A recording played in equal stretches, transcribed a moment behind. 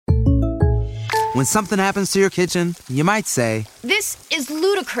When something happens to your kitchen, you might say, "This is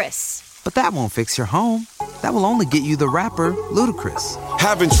ludicrous." But that won't fix your home. That will only get you the rapper, Ludacris.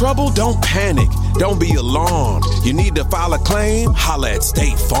 Having trouble? Don't panic. Don't be alarmed. You need to file a claim? Holla at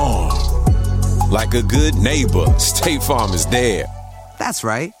State Farm. Like a good neighbor, State Farm is there. That's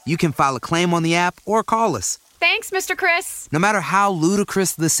right. You can file a claim on the app or call us. Thanks, Mr. Chris. No matter how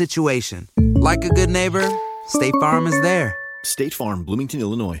ludicrous the situation, like a good neighbor, State Farm is there. State Farm, Bloomington,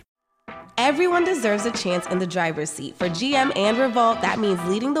 Illinois. Everyone deserves a chance in the driver's seat. For GM and Revolt, that means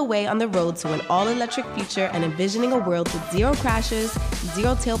leading the way on the road to an all-electric future and envisioning a world with zero crashes,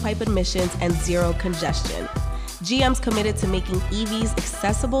 zero tailpipe emissions, and zero congestion. GM's committed to making EVs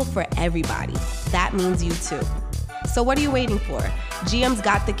accessible for everybody. That means you too. So what are you waiting for? GM's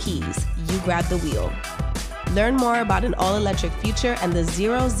got the keys. You grab the wheel. Learn more about an all-electric future and the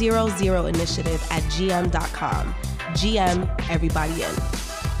 000 initiative at gm.com. GM, everybody in.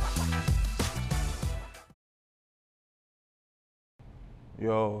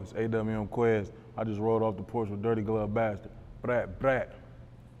 Yo, it's AWM Quaze. I just rolled off the porch with Dirty Glove Bastard. Brat, brat.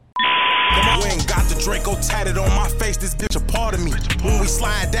 You ain't got the Draco tatted on my face, this bitch a part of me. When we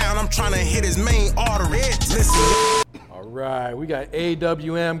slide down, I'm trying to hit his main artery. Listen. All right, we got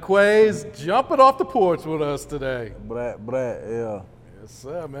AWM Quaze jumping off the porch with us today. Brat, yeah. Yes,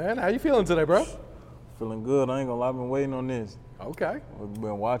 sir, man. How you feeling today, bro? Feeling good. I ain't gonna lie, I've been waiting on this. Okay. I've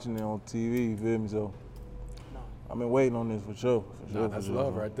been watching it on TV, you feel me? So I've been waiting on this for sure. That's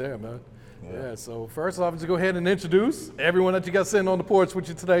love right there, man. Yeah, so first off, just go ahead and introduce everyone that you got sitting on the porch with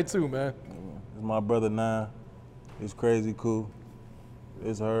you today too, man. It's my brother Nine. It's Crazy Cool.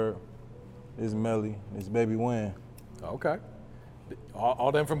 It's Herb. It's Melly. It's Baby Wayne. Okay.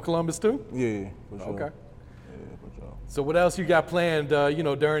 All them from Columbus too? Yeah, for sure. Okay. Yeah, for sure. So what else you got planned,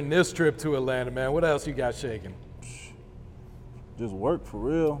 during this trip to Atlanta, man? What else you got shaking? Just work for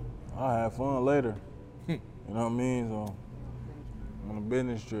real. I'll have fun later. You know what I mean? So I'm on a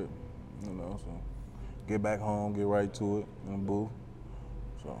business trip, so get back home, get right to it in the booth.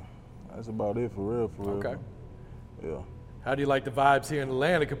 So that's about it for real. Okay. Yeah. How do you like the vibes here in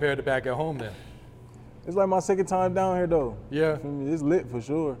Atlanta compared to back at home then? It's like my second time down here though. Yeah. It's lit for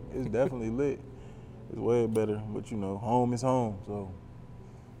sure. It's definitely lit. It's way better, but home is home, so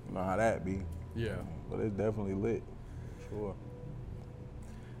you know how that be. Yeah. But it's definitely lit, sure.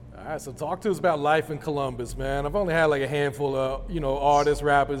 All right, so talk to us about life in Columbus, man. I've only had like a handful of, artists,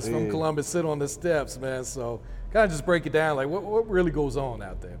 rappers from Columbus sit on the steps, man. So kind of just break it down, like what really goes on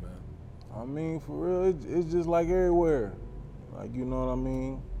out there, man? I mean, for real, it's just like everywhere. Like, you know what I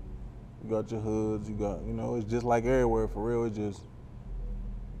mean? You got your hoods, it's just like everywhere, for real. It's just,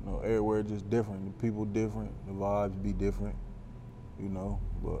 everywhere just different. The people different, the vibes be different,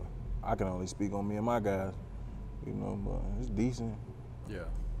 but I can only speak on me and my guys, but it's decent. Yeah.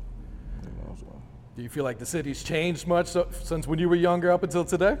 So. Do you feel like the city's changed much since when you were younger up until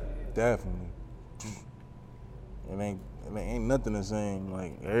today? Definitely. It ain't nothing the same.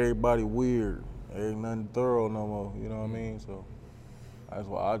 Like, everybody weird. Ain't nothing thorough no more, you know what I mean? So that's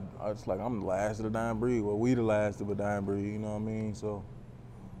why I just like, I'm the last of the dying breed. Well, we the last of the dying breed, you know what I mean? So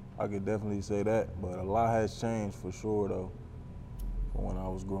I could definitely say that, but a lot has changed for sure though, from when I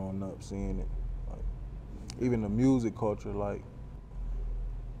was growing up, seeing it. Like, even the music culture, like,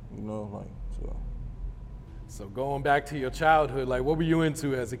 so. So going back to your childhood, like what were you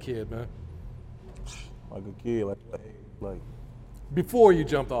into as a kid, man? Like a kid, like. Before you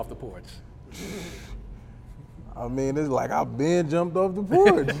jumped off the porch. I mean, it's like I've been jumped off the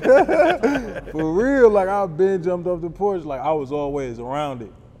porch. For real, like I've been jumped off the porch. Like I was always around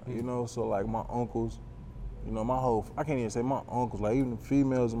it, so like my uncles, I can't even say my uncles, like even the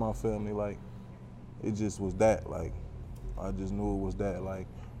females in my family, like it just was that, like I just knew it was that. Like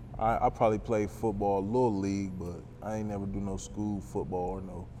I probably played football, little league, but I ain't never do no school football or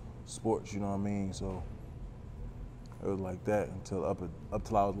no sports, you know what I mean? So it was like that until up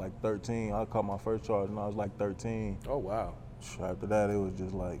till I was like 13. I caught my first charge when I was like 13. Oh, wow. After that, it was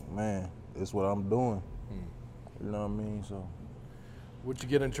just like, man, it's what I'm doing. You know what I mean? So. What'd you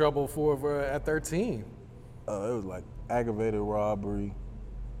get in trouble for at 13? It was like aggravated robbery,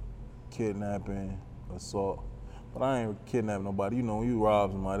 kidnapping, assault. But I ain't kidnapping nobody. When you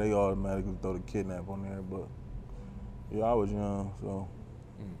rob somebody, they automatically throw the kidnap on there. But yeah, I was young, so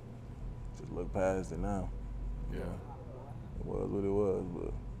just look past it now. Yeah. It was what it was,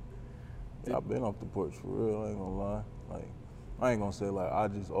 but yeah, I've been off the porch for real, I ain't gonna lie. Like, I ain't gonna say like I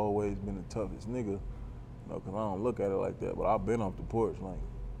just always been the toughest nigga, cause I don't look at it like that, but I've been off the porch, like,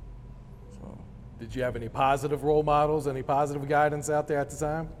 so. Did you have any positive role models, any positive guidance out there at the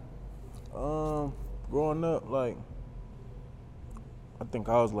time? Growing up, like, I think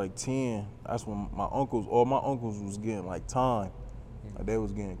I was like 10. That's when all my uncles was getting like time. Like they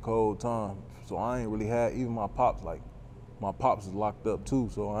was getting cold time. So I ain't really had, even my pops is locked up too,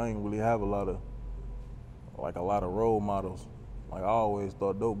 so I ain't really have a lot of role models. Like I always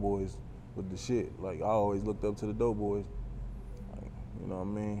thought dope boys with the shit. Like I always looked up to the dope boys. Like, you know what I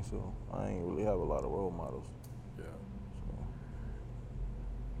mean? So I ain't really have a lot of role models. Yeah. So,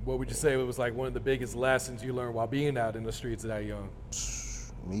 What would you say was like one of the biggest lessons you learned while being out in the streets that young?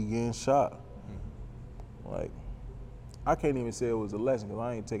 me getting shot. Like, I can't even say it was a lesson because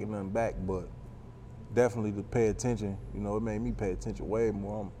I ain't taking nothing back, but definitely to pay attention. You know, it made me pay attention way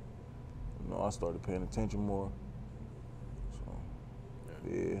more. I started paying attention more. So,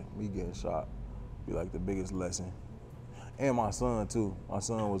 yeah, me getting shot be like the biggest lesson. And my son too. My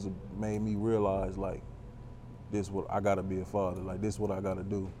son made me realize like, this what I gotta be a father. Like this what I gotta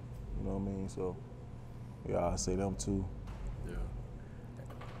do. You know what I mean? So, yeah, I say them two. Yeah.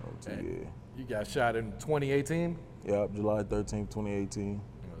 Them two, yeah. You got shot in 2018? Yep, July 13th, 2018.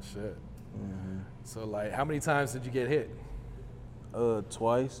 Oh shit. So like, how many times did you get hit?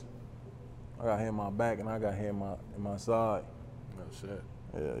 Twice. I got hit in my back and I got hit in my side. Oh shit.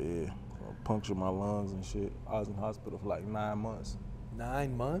 Yeah. I punctured my lungs and shit. I was in hospital for like 9 months.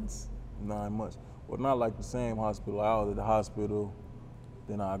 9 months? 9 months. Well, not like the same hospital. I was at the hospital.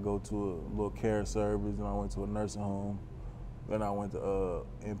 Then I go to a little care service. Then I went to a nursing home. Then I went to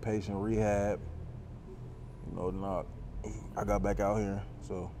inpatient rehab. You know, then I got back out here.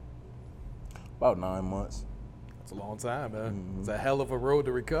 So about 9 months. That's a long time, man. It's a hell of a road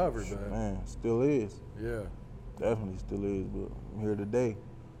to recover, man. Man, still is. Yeah. Definitely still is. But I'm here today.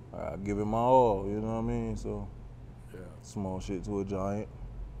 I give it my all. You know what I mean? So Yeah. small shit to a giant.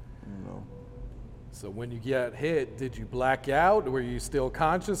 You know. So when you got hit, did you black out? Were you still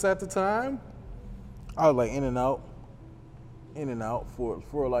conscious at the time? I was like in and out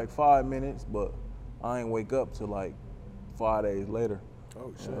for like 5 minutes, but I ain't wake up till like 5 days later.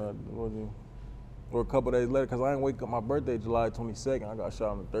 Oh shit. Or a couple days later, cause I ain't wake up. My birthday, July 22nd. I got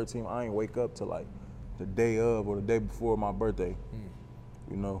shot on the 13th. I ain't wake up till like the day of or the day before my birthday.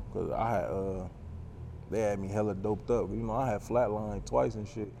 You know, cause I had they had me hella doped up. You know, I had flatlined twice and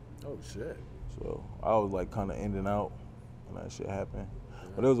shit. Oh shit. So I was like kind of in and out when that shit happened.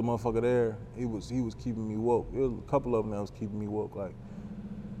 But there was a motherfucker there. He was keeping me woke. There was a couple of them that was keeping me woke. Like,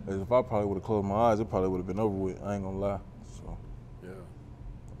 if I probably would have closed my eyes, it probably would have been over with. I ain't gonna lie. So Yeah.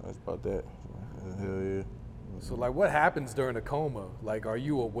 that's about that. Hell yeah. So like, what happens during a coma? Like, are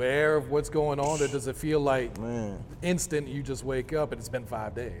you aware of what's going on, or does it feel like Man, instant you just wake up and it's been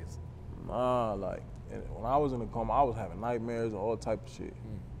 5 days? nah, like when I was in a coma, I was having nightmares and all type of shit.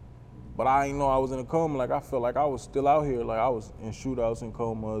 But I didn't know I was in a coma. Like I felt like I was still out here. Like I was in shootouts and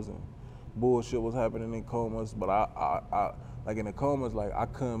comas and bullshit was happening in comas. But I like in the comas, like I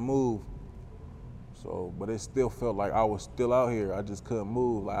couldn't move. So, but it still felt like I was still out here. I just couldn't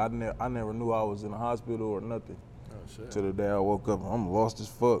move. Like I never knew I was in a hospital or nothing. Oh shit. Till the day I woke up, I'm lost as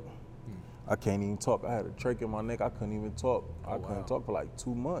fuck. I can't even talk. I had a trach in my neck. I couldn't even talk. I couldn't talk for like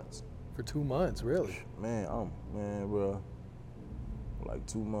 2 months. For 2 months, really? Man, bro, like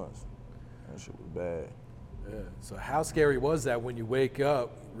 2 months. That shit was bad. Yeah. So how scary was that when you wake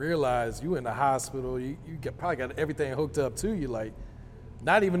up, realize you in the hospital, you probably got everything hooked up to you, like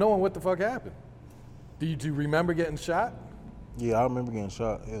not even knowing what the fuck happened? Do you remember getting shot? Yeah, I remember getting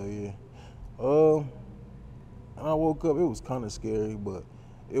shot. Hell yeah. And I woke up. It was kind of scary, but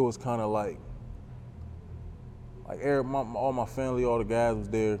it was kind of like all my family, all the guys was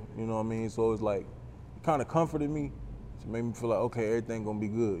there. You know what I mean? So it was like it kind of comforted me. It made me feel like, okay, everything gonna be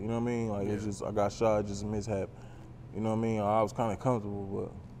good. You know what I mean? Like it's just I got shot, just a mishap. You know what I mean? I was kind of comfortable,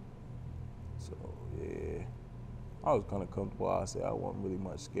 but so yeah, I was kind of comfortable. I say I wasn't really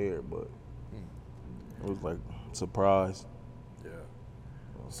much scared, but it was like surprise. Yeah.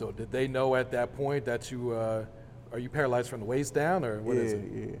 So did they know at that point that you are you paralyzed from the waist down, or what is it?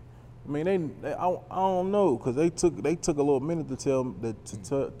 Yeah. I mean, I don't know, cause they took a little minute to tell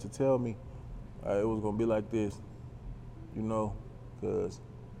me it was gonna be like this, you know, cause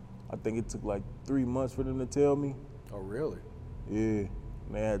I think it took like 3 months for them to tell me. Oh really? Yeah,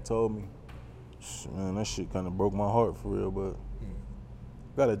 they had told me. Man, that shit kind of broke my heart for real, but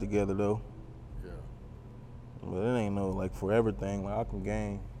got it together though. Yeah. But it ain't no like forever thing. Like I can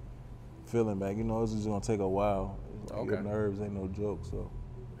gain feeling back. You know, it's just gonna take a while. It's like your nerves ain't no joke, so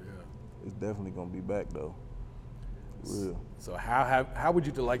it's definitely gonna be back though. For real. So how would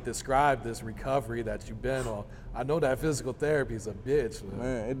you like describe this recovery that you've been on? I know that physical therapy is a bitch.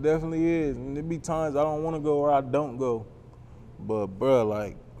 Man, it definitely is. And there be times I don't want to go or I don't go. But bruh,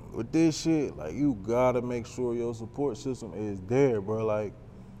 like with this shit, like, you gotta make sure your support system is there, bro. Like,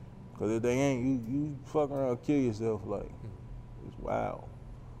 cause if they ain't, you fucking around, kill yourself. Like, it's wild.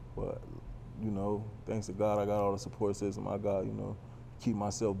 But you know, thanks to God, I got all the support system. I got, you know, keep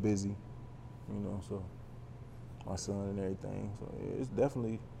myself busy. You know, so my son and everything. So yeah, it's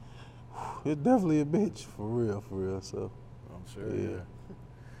definitely a bitch for real. So I'm sure. Yeah.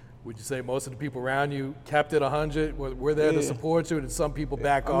 Would you say most of the people around you kept it 100? Were there to support you? Or did some people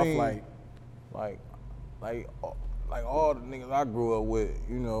back off? Like all the niggas I grew up with,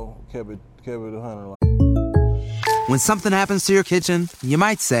 you know, kept it 100. When something happens to your kitchen, you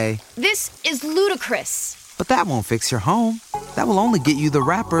might say, This is ludicrous. but that won't fix your home. That will only get you the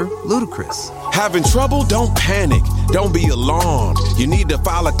rapper, Ludacris. Having trouble? Don't panic. Don't be alarmed. You need to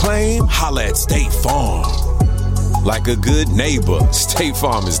file a claim? Holla at State Farm. Like a good neighbor, State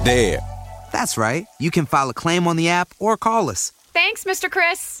Farm is there. That's right. You can file a claim on the app or call us. Thanks, Mr.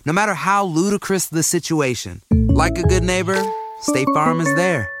 Chris. No matter how ludicrous the situation, like a good neighbor, State Farm is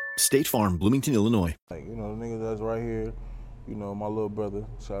there. State Farm, Bloomington, Illinois. Like, you know, the niggas that's right here, you know, my little brother,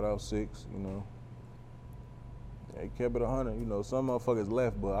 shout out 6, you know. They kept it 100, you know, some motherfuckers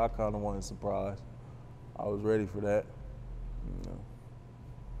left, but I kind of wasn't surprised. I was ready for that, you know.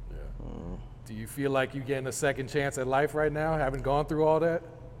 Yeah. Do you feel like you're getting a second chance at life right now, having gone through all that?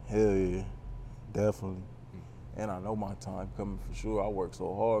 Hell yeah, definitely. And I know my time coming for sure. I worked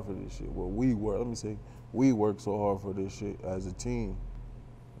so hard for this shit. Well, we worked so hard for this shit as a team.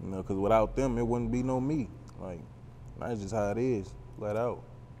 You know, because without them, it wouldn't be no me. Like, that's just how it is, flat out.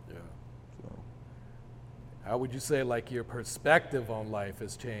 Yeah. So. How would you say, like, your perspective on life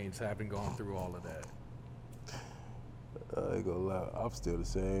has changed having gone through all of that? I ain't gonna lie, I'm still the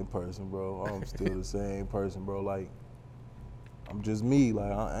same person, bro. I'm still the same person, bro. Like, I'm just me.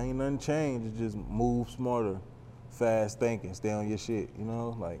 Like, I ain't nothing changed. It's just move smarter, fast thinking, stay on your shit, you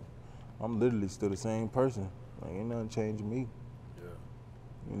know? Like, I'm literally still the same person. Like, ain't nothing changing me.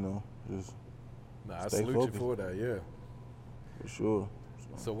 You know, just I stay salute focused. you for that, yeah. For sure.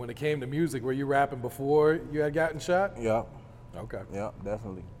 So when it came to music, were you rapping before you had gotten shot? Yeah. Okay. Yeah,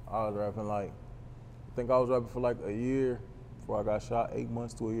 definitely. I was rapping I think I was rapping for like a year before I got shot, 8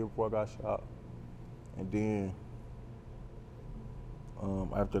 months to a year before I got shot. And then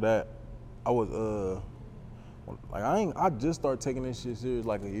after that, I was I just started taking this shit serious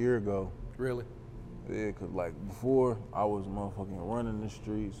like a year ago. Really? Yeah, cause like before I was motherfucking running the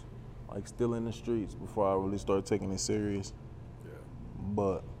streets, like still in the streets before I really started taking it serious. Yeah.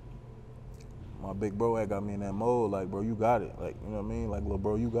 But my big bro had got me in that mode, like, bro, you got it. Like, you know what I mean? Like, little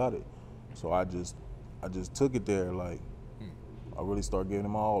bro, you got it. So I just took it there, like, I really started giving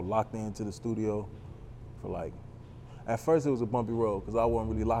them all, locked into the studio for like, at first it was a bumpy road, cause I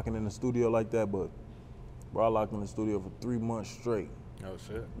wasn't really locking in the studio like that, but bro, I locked in the studio for 3 months straight. Oh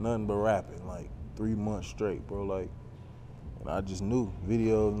shit. Nothing but rapping, like 3 months straight, bro, like, and I just knew,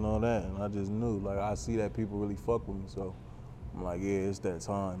 videos and all that, and I just knew, like, I see that people really fuck with me, so I'm like, yeah, it's that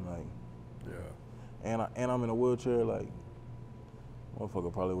time, like. Yeah. And I'm in a wheelchair, like,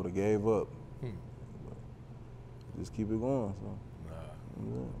 motherfucker probably would have gave up. But just keep it going, so.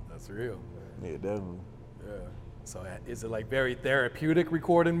 Yeah. That's real. Yeah, definitely. Yeah. So is it like very therapeutic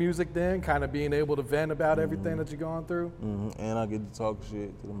recording music then? Kind of being able to vent about everything that you're going through? And I get to talk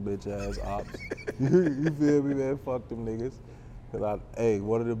shit to them bitch ass ops. You feel me, man? Fuck them niggas. Cause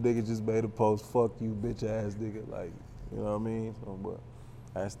one of them niggas just made a post, fuck you, bitch ass nigga. Like, you know what I mean? So, but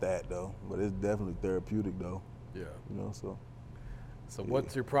that's that though. But it's definitely therapeutic though. Yeah. You know, so. So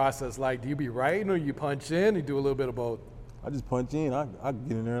what's your process like? Do you be writing or you punch in? You do a little bit of both? I just punch in. I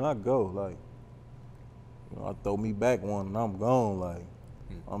get in there and I go. Like, you know, I throw me back one and I'm gone. Like,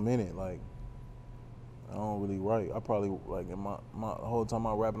 I'm in it. Like, I don't really write. I probably, like, in my whole time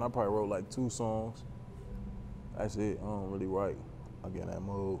I rapping, I probably wrote like 2 songs. That's it. I don't really write. I get in that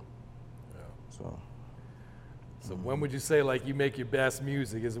mode. Yeah. So when would you say, like, you make your best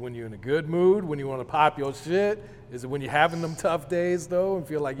music? Is it when you're in a good mood, when you want to pop your shit? Is it when you're having them tough days, though, and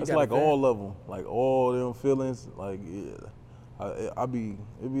feel like you got to like all of them. Like, all them feelings. Like, yeah.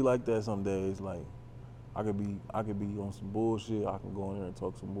 It be like that some days. Like, I could be on some bullshit. I can go in there and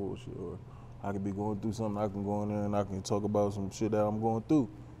talk some bullshit. Or I could be going through something. I can go in there and I can talk about some shit that I'm going through.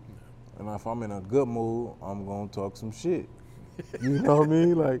 And if I'm in a good mood, I'm going to talk some shit. You know what I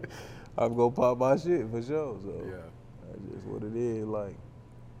mean? Like, I'm going to pop my shit for sure. So Yeah. that's just what it is. Like,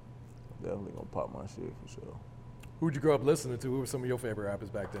 definitely going to pop my shit for sure. Who'd you grow up listening to? Who were some of your favorite rappers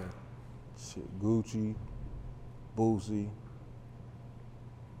back then? Shit, Gucci, Boosie.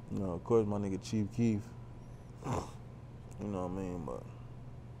 You know, of course, my nigga Chief Keef. You know what I mean? But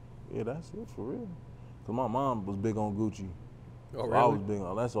yeah, that's it for real. Cause my mom was big on Gucci. Oh, So really? I was big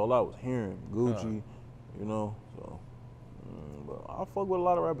on, that's all I was hearing, Gucci, you know, so. But I fuck with a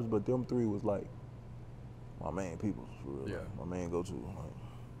lot of rappers, but them three was like my main people, for real. Yeah. Like, my main go-to. Like,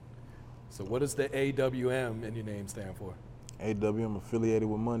 So what does the AWM in your name stand for? AWM, affiliated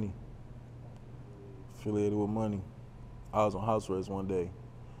with money. Affiliated with money. I was on house arrest one day.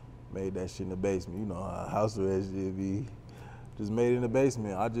 Made that shit in the basement. You know how house arrest shit be. Just made it in the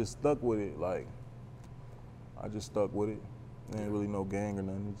basement. I just stuck with it. Like, I just stuck with it. Ain't really no gang or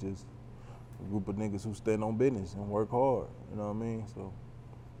nothing. It's just a group of niggas who stand on business and work hard. You know what I mean? So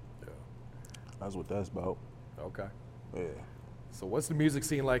that's what that's about. Okay. Yeah. So what's the music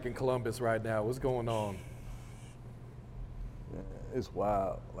scene like in Columbus right now? What's going on? It's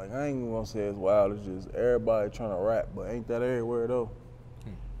wild. Like, I ain't even gonna say it's wild. It's just everybody trying to rap, but ain't that everywhere though?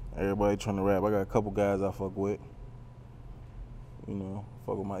 Everybody trying to rap. I got a couple guys I fuck with. You know,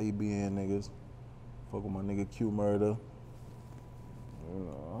 fuck with my EBN niggas. Fuck with my nigga Q Murder. You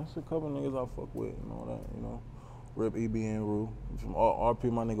know, that's a couple niggas I fuck with and all that, you know. Rip EBN Rue. From RP,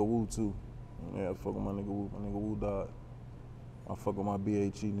 my nigga Wu too. Yeah, I fuck with my nigga Wu. My nigga Wu died. I fuck with my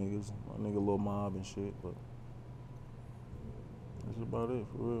BHE niggas, my nigga Lil Mob and shit, but that's about it,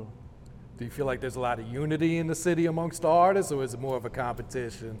 for real. Do you feel like there's a lot of unity in the city amongst the artists, or is it more of a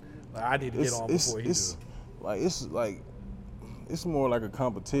competition? Like, I need to get on before he do. It's more like a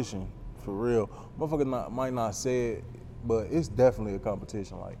competition, for real. Motherfucker might not say it, but it's definitely a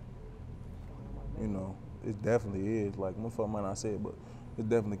competition. Like, you know, it definitely is. Like, motherfucker might not say it, but it's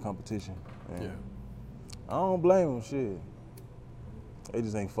definitely competition. And Yeah. I don't blame them, shit. They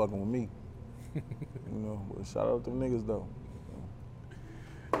just ain't fucking with me. You know, but shout out to them niggas though.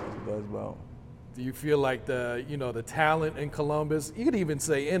 That's what that's about. Do you feel like the talent in Columbus, you could even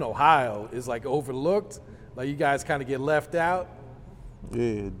say in Ohio, is like overlooked? Like you guys kind of get left out?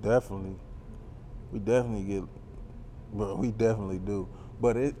 Yeah, definitely. We definitely do.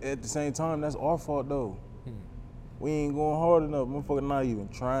 But at the same time, that's our fault though. We ain't going hard enough. Motherfucker not even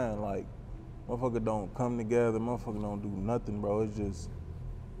trying. Like, motherfucker don't come together. Motherfucker don't do nothing, bro. It's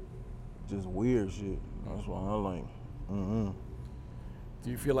just weird shit. That's why I'm like,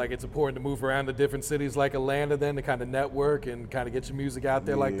 Do you feel like it's important to move around to different cities like Atlanta then to kind of network and kind of get your music out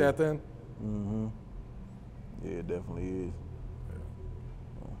there like that then? Yeah, it definitely is.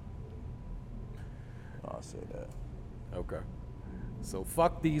 I'll say that. Okay. So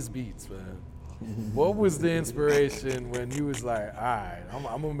fuck these beats, man. What was the inspiration when you was like, all right, I'm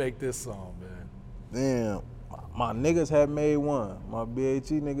gonna make this song, man? Damn, my niggas had made one. My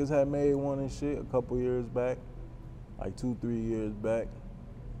BHE niggas had made one and shit a couple years back, like 2-3 years back.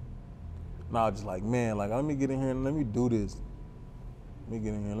 Nah, just like, man, like, let me get in here and let me do this. Let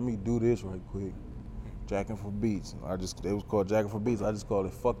me do this right quick. Jacking for beats. It was called Jacking for Beats. I just called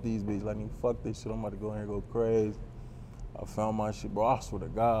it Fuck These Beats. Like, fuck this shit. I'm about to go in here and go crazy. I found my shit, bro. I swear to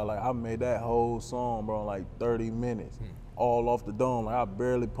God, like, I made that whole song, bro, in like 30 minutes. All off the dome. Like, I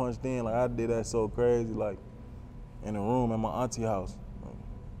barely punched in. Like, I did that so crazy, like, in a room at my auntie house. Like,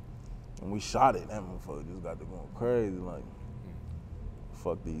 and we shot it. That motherfucker just got to going crazy. Like,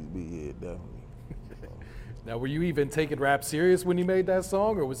 fuck these beats, yeah, definitely. Now, were you even taking rap serious when you made that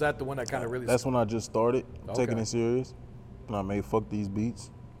song, or was that the one that kind of really? That's when I just started taking it serious. And I made Fuck These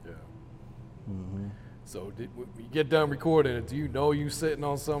Beats. Yeah. So when you get done recording it, do you know you sitting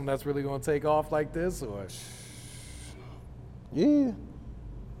on something that's really gonna take off like this, or? Yeah.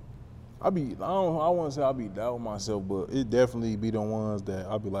 I wouldn't say I be doubting myself, but it definitely be the ones that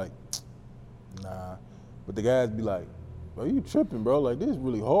I be like, nah. But the guys be like, bro, you tripping, bro. Like, this is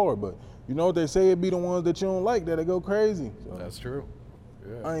really hard, but you know what they say, it be the ones that you don't like that go crazy. So, That's true.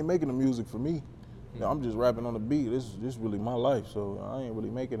 Yeah. I ain't making the music for me. You know, I'm just rapping on the beat. This really my life, so I ain't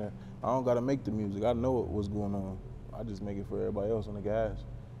really making it. I don't gotta make the music. I know what's going on. I just make it for everybody else and the guys.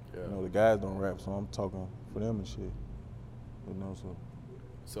 Yeah. You know, the guys don't rap, so I'm talking for them and shit. You know,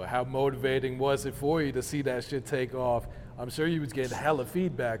 So how motivating was it for you to see that shit take off? I'm sure you was getting hella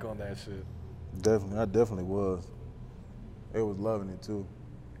feedback on that shit. Definitely, I definitely was. They was loving it too.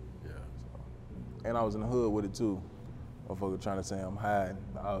 Yeah. And I was in the hood with it too. Motherfucker trying to say I'm hiding.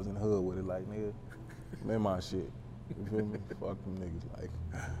 I was in the hood with it, like, nigga, man, my shit. You feel me? Fuck them niggas. Like,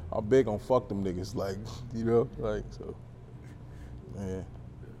 I'm big on fuck them niggas. Like, you know, like, so,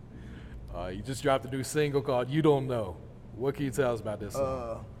 yeah. You just dropped a new single called "You Don't Know." What can you tell us about this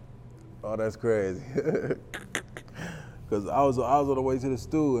song? Oh, that's crazy. Cause I was on the way to the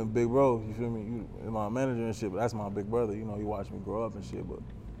stew and Big Bro, you feel me? My manager and shit, but that's my big brother. You know, he watched me grow up and shit, but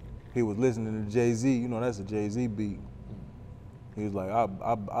he was listening to Jay-Z. You know, that's a Jay-Z beat. He was like,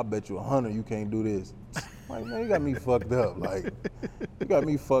 I bet you 100 you can't do this. Like, man, you got me fucked up. Like, you got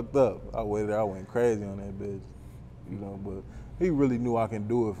me fucked up. I went crazy on that bitch. You know, but he really knew I can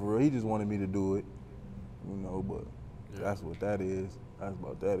do it for real. He just wanted me to do it, you know. But that's what that is. That's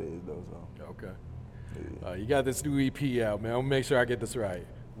about that is though. So. Okay. Yeah. You got this new EP out, man. I'll make sure I get this right.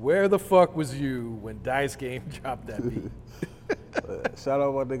 Where the fuck was you when Dice Game dropped that beat? Shout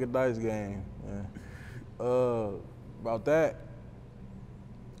out my nigga Dice Game, man. About that,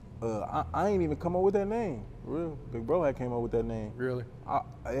 I ain't even come up with that name. For real, Big Bro had came up with that name. Really?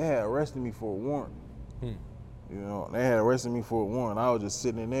 They had arrested me for a warrant. You know, they had arrested me for a warrant. I was just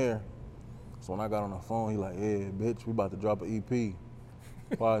sitting in there. So when I got on the phone, he like, yeah, bitch, we about to drop an EP.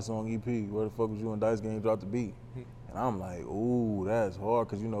 5-song EP. Where the fuck was you when Dice Game dropped the beat? And I'm like, ooh, that's hard,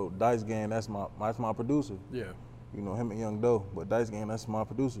 cause you know Dice Game, that's my producer. Yeah. You know him and Young Doe, but Dice Game, that's my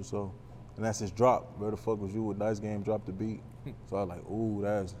producer. So, and that's his drop. Where the fuck was you when Dice Game dropped the beat? So I was like, ooh,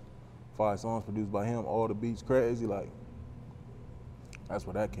 that's 5 songs produced by him. All the beats crazy, like. That's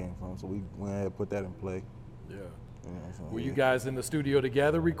where that came from. So we went ahead and put that in play. Yeah. You know what I'm saying? Were you guys in the studio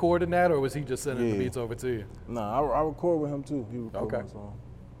together recording that, or was he just sending the beats over to you? Nah, I record with him too. He record Okay. my song.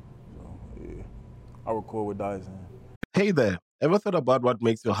 So yeah, I record with Dice. Hey there, ever thought about what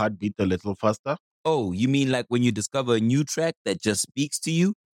makes your heart beat a little faster? Oh, you mean like when you discover a new track that just speaks to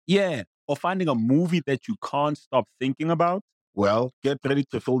you? Yeah, or finding a movie that you can't stop thinking about? Well, get ready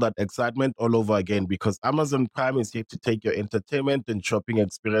to feel that excitement all over again because Amazon Prime is here to take your entertainment and shopping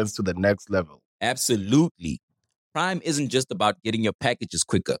experience to the next level. Absolutely. Prime isn't just about getting your packages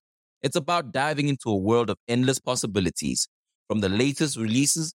quicker. It's about diving into a world of endless possibilities, from the latest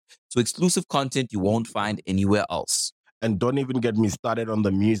releases to exclusive content you won't find anywhere else. And don't even get me started on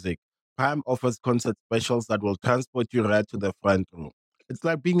the music. Prime offers concert specials that will transport you right to the front room. It's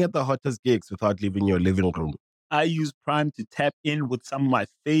like being at the hottest gigs without leaving your living room. I use Prime to tap in with some of my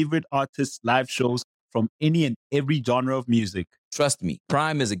favorite artists' live shows from any and every genre of music. Trust me,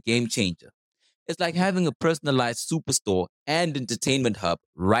 Prime is a game changer. It's like having a personalized superstore and entertainment hub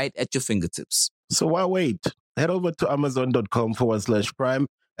right at your fingertips. So why wait? Head over to amazon.com/Prime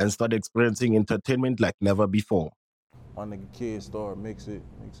and start experiencing entertainment like never before. My nigga Kid Star mix it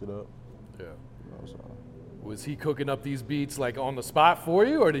up. Yeah. You know, so. Was he cooking up these beats like on the spot for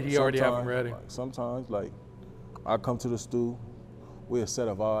you, or did he already have them ready? Like, sometimes, like, I come to the stew, we'll set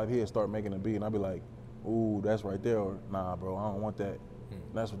a vibe, he'll start making a beat, and I'll be like, ooh, that's right there, or nah, bro, I don't want that.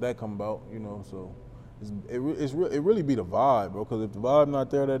 That's what that come about, you know, so it really be the vibe, bro, because if the vibe not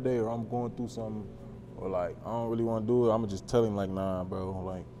there that day, or I'm going through something, or like, I don't really want to do it, I'm going to just tell him, like, nah, bro,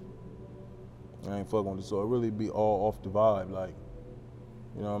 like, I ain't fucking with it. So it really be all off the vibe, like,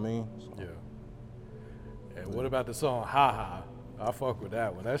 you know what I mean? So. Yeah. And what about the song Ha Ha? I fuck with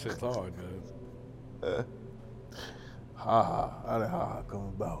that one. That shit's hard, man. Ha Ha. How did Ha Ha come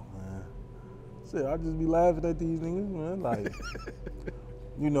about, man? Shit, I just be laughing at these niggas, man. Like,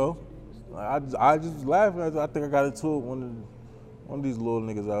 you know, like I just was laughing at it. I think I got into it one of these little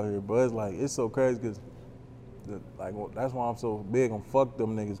niggas out here, but it's like, it's so crazy because, like, that's why I'm so big on fuck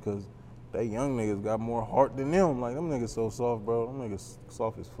them niggas, because they young niggas got more heart than them. Like, them niggas so soft, bro. Them niggas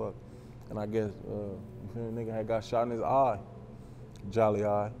soft as fuck. And I guess, you feel me, nigga had got shot in his eye. Jolly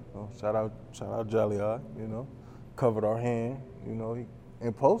Eye. You know, shout out Jolly Eye, you know. Covered our hand, you know,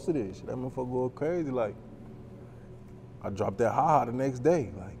 and posted it. Shit, that motherfucker go crazy. Like, I dropped that ha-ha the next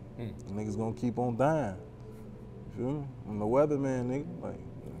day. Like, the niggas gonna keep on dying. You feel me? I'm the weatherman, nigga. Like,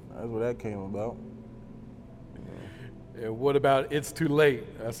 that's where that came about. And what about It's Too Late?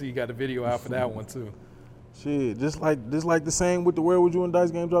 I see you got a video out for that one too. Shit, just like the same with the Where Would You and Dice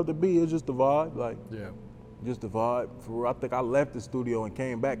Game drop the beat. It's just the vibe, like, Yeah. just the vibe. For real, I think I left the studio and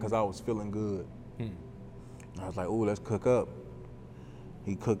came back because I was feeling good. I was like, ooh, let's cook up.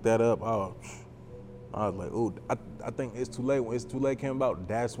 He cooked that up. I was like, ooh, I think It's Too Late. When It's Too Late came about,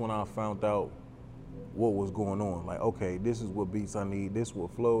 that's when I found out what was going on. Like, okay, this is what beats I need. This will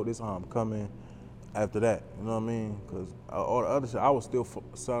flow. This how I'm coming. After that, you know what I mean? Because all the other shit, I was still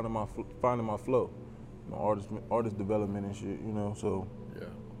finding my flow, you know, artist development and shit, you know. So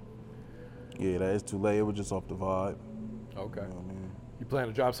yeah, that Is Too Late. It was just off the vibe. Okay. You know what I mean? You plan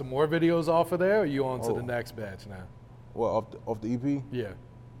to drop some more videos off of there, or are you on to the next batch now? What, off the EP? Yeah.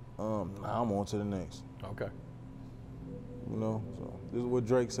 Nah, I'm on to the next. Okay. You know, so this is what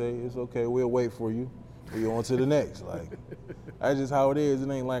Drake say. It's okay. We'll wait for you. We on to the next. Like, that's just how it is. It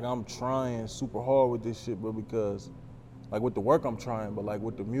ain't like I'm trying super hard with this shit, bro, because, like, with the work I'm trying, but, like,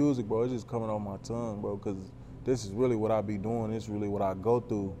 with the music, bro, it's just coming off my tongue, bro, because this is really what I be doing. It's really what I go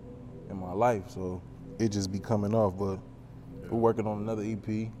through in my life, so it just be coming off, but we're working on another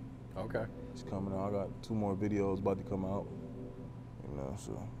EP. Okay. It's coming out. I got 2 more videos about to come out, you know,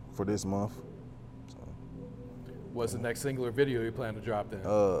 so, for this month. So. What's the next single or video you plan to drop then?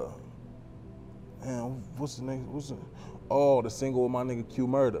 Man, what's the next? Oh, the single with my nigga Q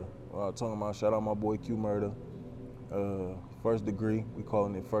Murder. Talking about, shout out my boy Q Murder. First Degree, we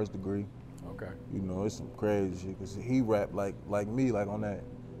calling it First Degree. Okay. You know, it's some crazy shit, cause he rap like me, like on that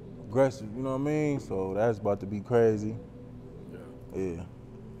aggressive, you know what I mean? So that's about to be crazy. Yeah.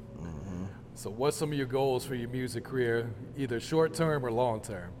 So what's some of your goals for your music career, either short term or long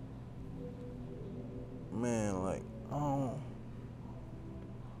term? Man,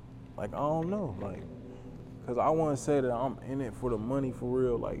 I don't know, cause I want to say that I'm in it for the money for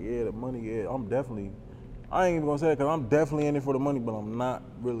real. Like, yeah, the money, yeah, I ain't even gonna say it, cause I'm definitely in it for the money, but I'm not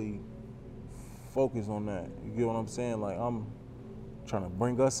really focused on that. You get what I'm saying? Like, I'm trying to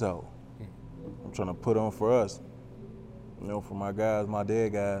bring us out. I'm trying to put on for us. You know, for my guys, my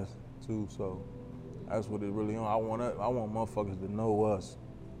dead guys too. So that's what it really on. I want motherfuckers to know us.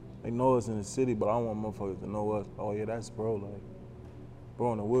 They know us in the city, but I want motherfuckers to know us. Oh yeah, that's bro. Like,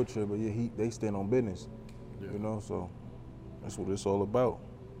 bro in a wheelchair, but yeah, they stand on business. You know, so that's what it's all about.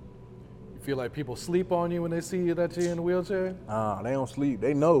 You feel like people sleep on you when they see you that you're in a wheelchair? Nah, they don't sleep.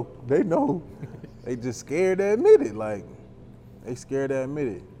 They know. They just scared to admit it. Like, they scared to admit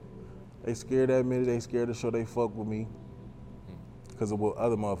it. They scared to admit it. They scared to show they fuck with me. Because of what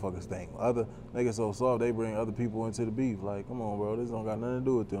other motherfuckers think. Other niggas so soft, they bring other people into the beef. Like, come on, bro, this don't got nothing to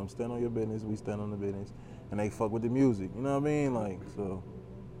do with them. Stand on your business, we stand on the business. And they fuck with the music, you know what I mean? Like, so,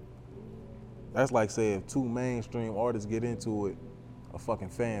 that's like, say, if two mainstream artists get into it, a fucking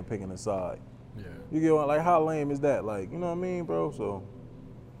fan picking a side. Yeah. You get what, like, how lame is that? Like, you know what I mean, bro? So,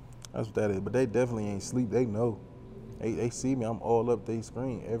 that's what that is. But they definitely ain't sleep, they know. They see me, I'm all up they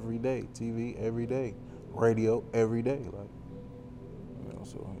screen every day. TV every day, radio every day, like.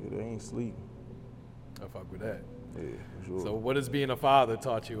 So yeah, they ain't sleep. I fuck with that. Yeah, for sure. So what has being a father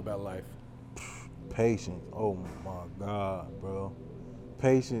taught you about life? Patience. Oh my God, bro.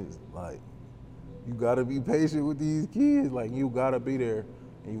 Patience. Like, you gotta be patient with these kids. Like, you gotta be there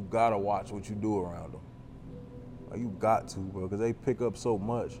and you gotta watch what you do around them. Like, you got to, bro, because they pick up so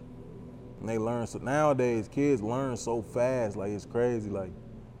much. And they learn so nowadays kids learn so fast, like it's crazy. Like,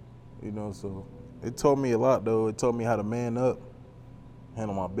 you know, so it taught me a lot though. It taught me how to man up.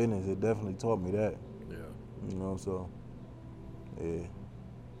 Handle my business, it definitely taught me that. Yeah. You know, so, yeah,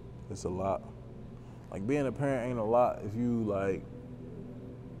 it's a lot. Like, being a parent ain't a lot if you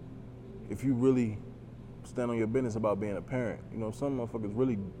really stand on your business about being a parent. You know, some motherfuckers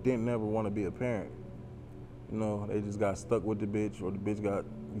really didn't never want to be a parent. You know, they just got stuck with the bitch, or the bitch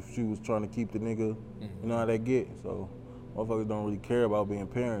she was trying to keep the nigga. You know how they get. So, motherfuckers don't really care about being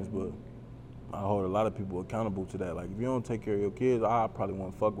parents, but I hold a lot of people accountable to that. Like, if you don't take care of your kids, I probably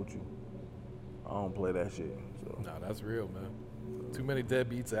won't fuck with you. I don't play that shit. So. Nah, that's real, man. Too many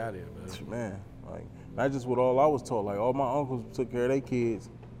deadbeats out here, man. Man, like, that's just what all I was taught. Like, all my uncles took care of their kids.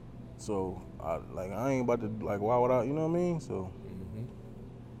 So, I ain't about to, like, why would I, you know what I mean? So,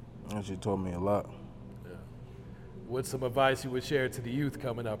 that shit taught me a lot. Yeah. What's some advice you would share to the youth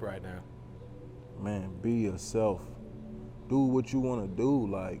coming up right now? Man, be yourself. Do what you want to do.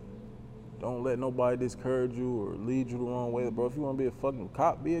 Like, don't let nobody discourage you or lead you the wrong way, bro. If you want to be a fucking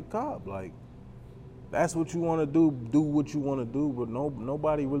cop, be a cop. Like, that's what you want to do what you want to do, but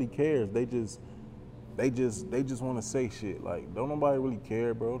nobody really cares. They just want to say shit. Like, don't nobody really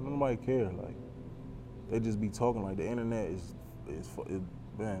care, bro. Don't nobody care. Like, they just be talking. Like, the internet is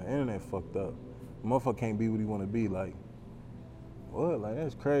man, the internet fucked up. Motherfucker can't be what he want to be. Like, what? Like,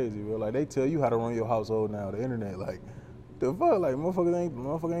 that's crazy, bro. Like, they tell you how to run your household now, the internet. Like, the fuck, like,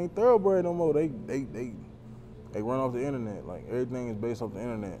 motherfuckers ain't thoroughbred no more. They run off the internet. Like, everything is based off the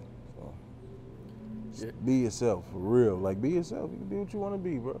internet. So, be yourself, for real. Like, be yourself. You can be what you want to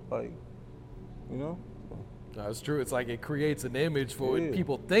be, bro. Like, you know? So. No, it's true. It's like it creates an image for what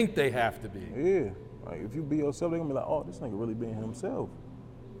people think they have to be. Yeah. Like, if you be yourself, they're gonna be like, oh, this nigga really being himself.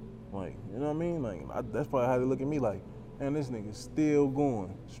 Like, you know what I mean? Like, that's probably how they look at me. Like, man, this nigga's still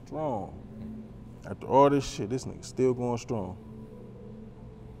going strong. After all this shit, this nigga still going strong.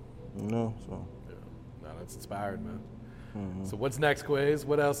 You know, so. Yeah. No, that's inspired, man. So what's next, Quaze?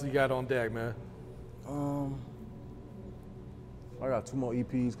 What else you got on deck, man? I got 2 more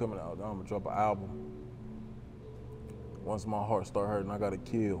EPs coming out. I'm gonna drop an album. Once my heart start hurting, I gotta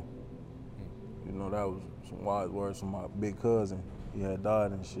kill. You know, that was some wise words from my big cousin. He had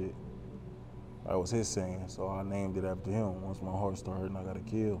died and shit. That was his saying, so I named it after him. Once my heart start hurting, I gotta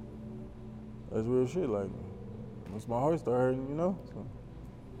kill. That's real shit. Like, once my heart start hurting, you know. So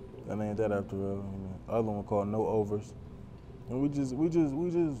I named that after the other one called No Overs. And we just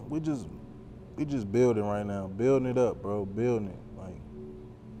building right now, building it up, bro, building it. Like,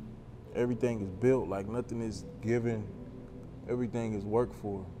 everything is built. Like, nothing is given. Everything is worked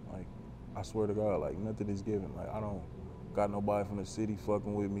for. Like, I swear to God, like nothing is given. Like I don't got nobody from the city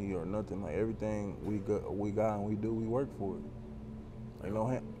fucking with me or nothing. Like everything we got and we do, we work for it. Like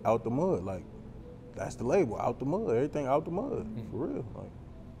no, out the mud. Like that's the label, out the mud. Everything out the mud, for real. Like,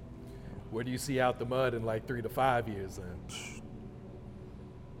 where do you see out the mud in like 3 to 5 years then?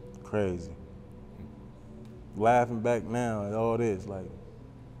 Crazy. Laughing back now at all this, like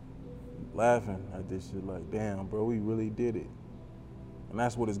laughing at this shit, like damn, bro, we really did it. And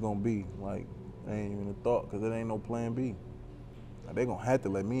that's what it's gonna be. Like, I ain't even a thought, cause it ain't no plan B. Like, they gonna have to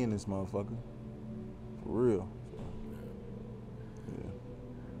let me in this motherfucker, for real. So, yeah.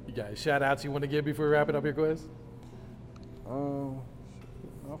 You got shout outs you want to give before we wrap it up here, Quaze?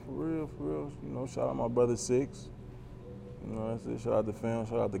 No, for real. You know, shout out my brother Six. You know, that's it. Shout out the fam.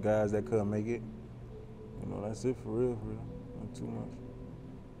 Shout out the guys that couldn't make it. You know, that's it for real. Not too much.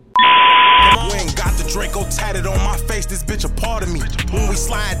 You ain't got the Draco tatted on my face, this bitch a part of me. When we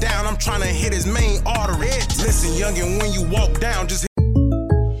slide down, I'm trying to hit his main artery. Listen, youngin', when you walk down, just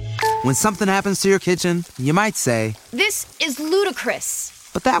When something happens to your kitchen, you might say, This is ludicrous.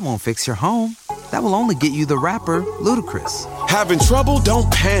 but that won't fix your home. That will only get you the rapper, Ludacris. having trouble? Don't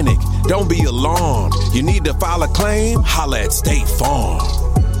panic. Don't be alarmed. You need to file a claim? Holla at State Farm.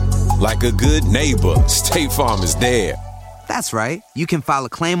 Like a good neighbor, State Farm is there. That's right. You can file a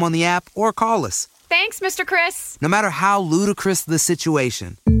claim on the app or call us. Thanks, Mr. Chris. No matter how ludicrous the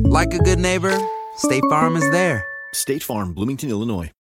situation, like a good neighbor, State Farm is there. State Farm, Bloomington, Illinois.